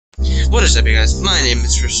What is up, you guys? My name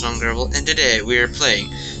is Girl, and today we are playing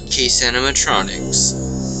Case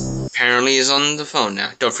Animatronics. Apparently he's on the phone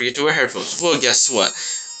now. Don't forget to wear headphones. Well, guess what?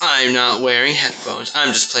 I'm not wearing headphones. I'm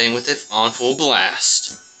just playing with it on full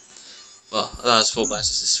blast. Well, as full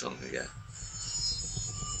blast as this phone can get.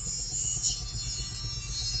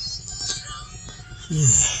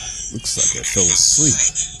 Looks like I fell asleep.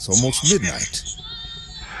 It's almost midnight.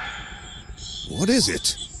 What is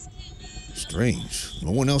it? Strange.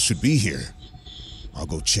 No one else should be here. I'll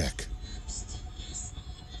go check.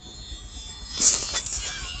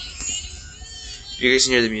 You guys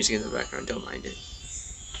can hear the music in the background, don't mind it.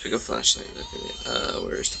 Pick a flashlight, look at it.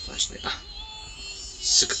 Where's the flashlight?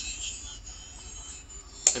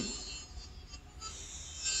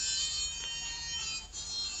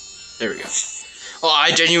 There we go. Oh,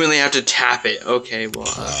 I genuinely have to tap it. Okay, well.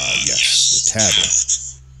 Yes, the tablet.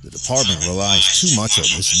 The department relies too much on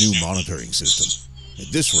this new monitoring system. At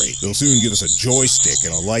this rate, they'll soon give us a joystick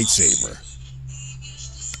and a lightsaber.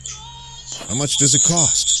 How much does it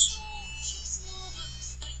cost?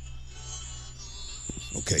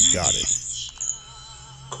 Okay, got it.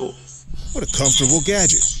 Cool. What a comfortable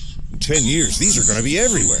gadget. In 10 years, these are going to be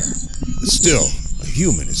everywhere. But still, a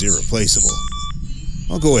human is irreplaceable.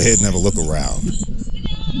 I'll go ahead and have a look around.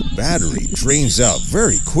 The battery drains out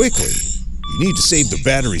very quickly. You need to save the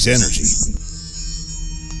battery's energy.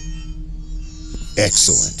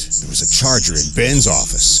 Excellent. There was a charger in Ben's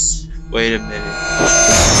office. Wait a minute.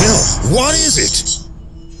 Hell, what is it?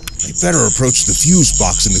 I better approach the fuse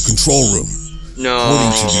box in the control room. No.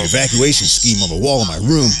 According to the evacuation scheme on the wall of my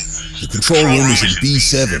room, the control room is in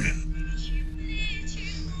B7.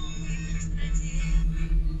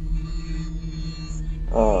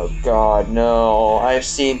 Oh God, no! I've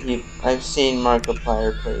seen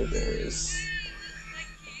Markiplier play this.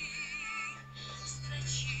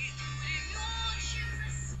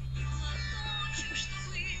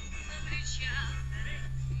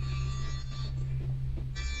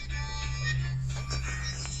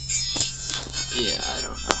 Yeah, I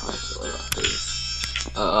don't know how I feel about this.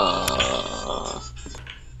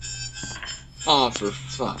 Oh, for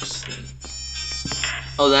fuck's sake.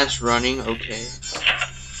 Oh, that's running? Okay.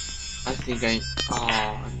 I think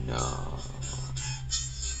oh, no.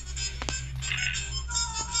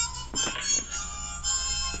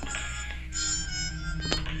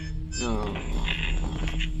 No.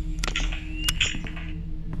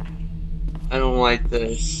 I don't like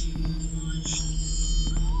this.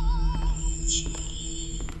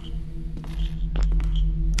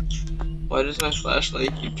 Why does my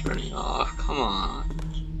flashlight keep turning off? Come on.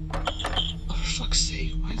 Oh, for fuck's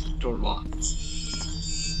sake, why is the door locked?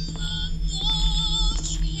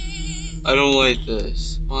 I don't like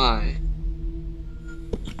this. Why?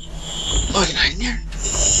 Oh, I can hide in here?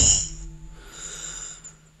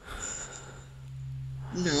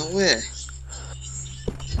 No way.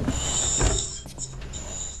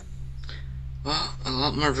 Well, a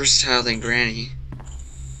lot more versatile than Granny.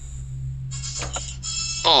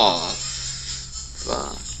 Oh,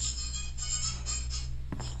 fuck.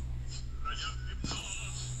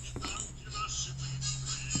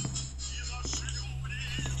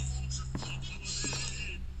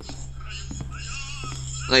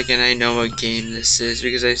 Like, and I know what game this is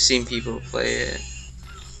because I've seen people play it.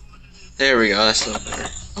 There we go, that's a little better.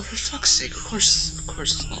 Oh, for fuck's sake, of course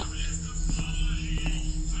it's locked.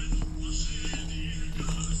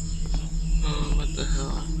 Oh, what the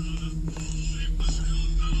hell?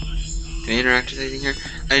 Can I interact with anything here?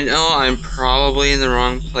 I know I'm probably in the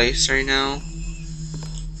wrong place right now.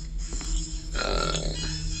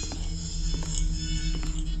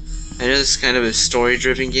 I know this is kind of a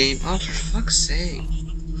story-driven game. Oh, for fuck's sake.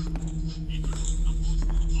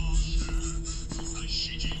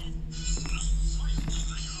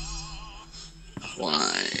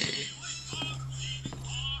 Why?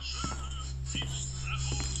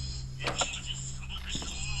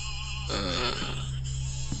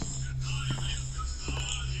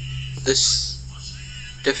 This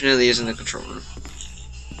definitely isn't the control room.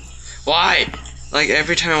 Why? Like,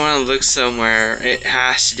 every time I want to look somewhere, it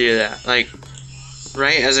has to do that. Like,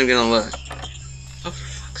 right as I'm gonna look. Oh, for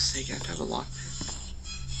fuck's sake, I have to have a lock.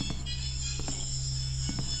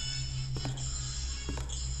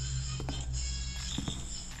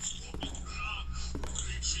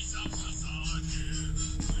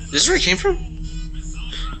 This is where it came from?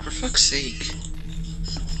 For fuck's sake.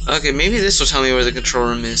 Okay, maybe this will tell me where the control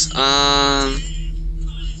room is.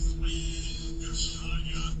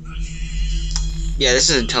 Yeah, this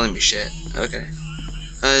isn't telling me shit. Okay.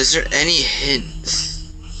 Is there any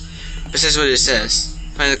hints? Besides what it says.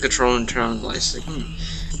 Find the control and turn on the lights. Like,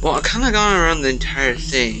 Well, I kind of gone around the entire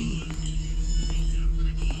thing.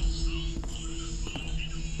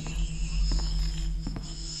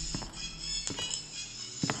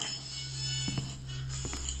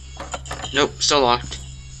 Nope, still locked.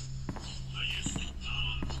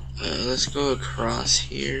 Let's go across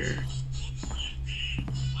here.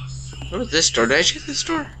 What about this door? Did I check this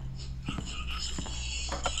door?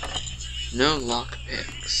 No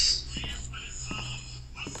lockpicks.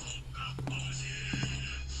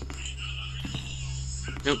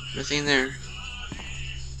 Nope, nothing there.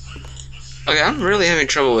 Okay, I'm really having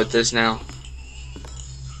trouble with this now.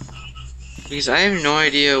 Because I have no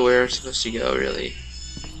idea where I'm supposed to go, really.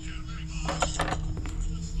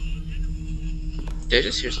 Did I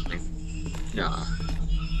just hear something? Nah.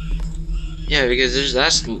 Yeah, because there's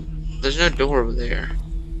no door over there.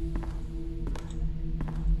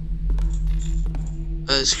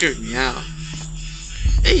 It screwed me out.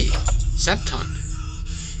 Hey, Septon.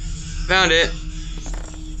 Found it.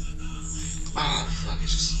 Oh fuck!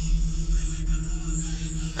 It's just.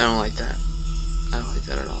 I don't like that. I don't like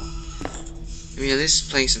that at all. I mean, at least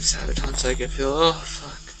playing some Sabaton so I can feel. Oh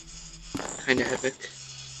fuck. Kinda epic.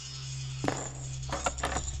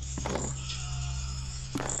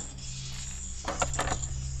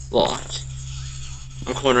 Locked.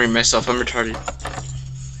 I'm cornering myself. I'm retarded.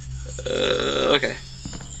 Okay.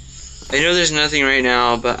 I know there's nothing right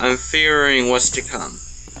now, but I'm fearing what's to come.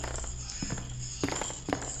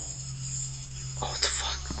 Oh, what the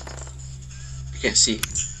fuck? I can't see.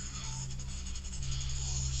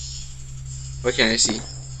 What can I see?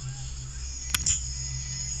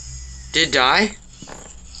 Did it die?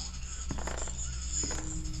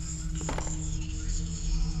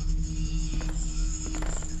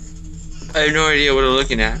 I have no idea what I'm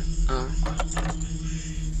looking at.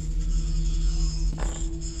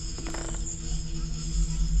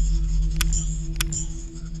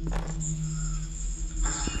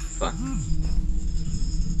 Fuck.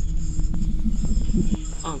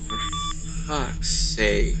 Oh, for fuck's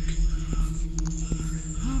sake.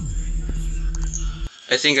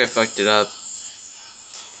 I think I fucked it up.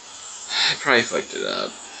 I probably fucked it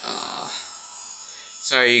up.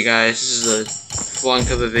 Sorry you guys, this is a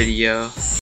flunk of a video.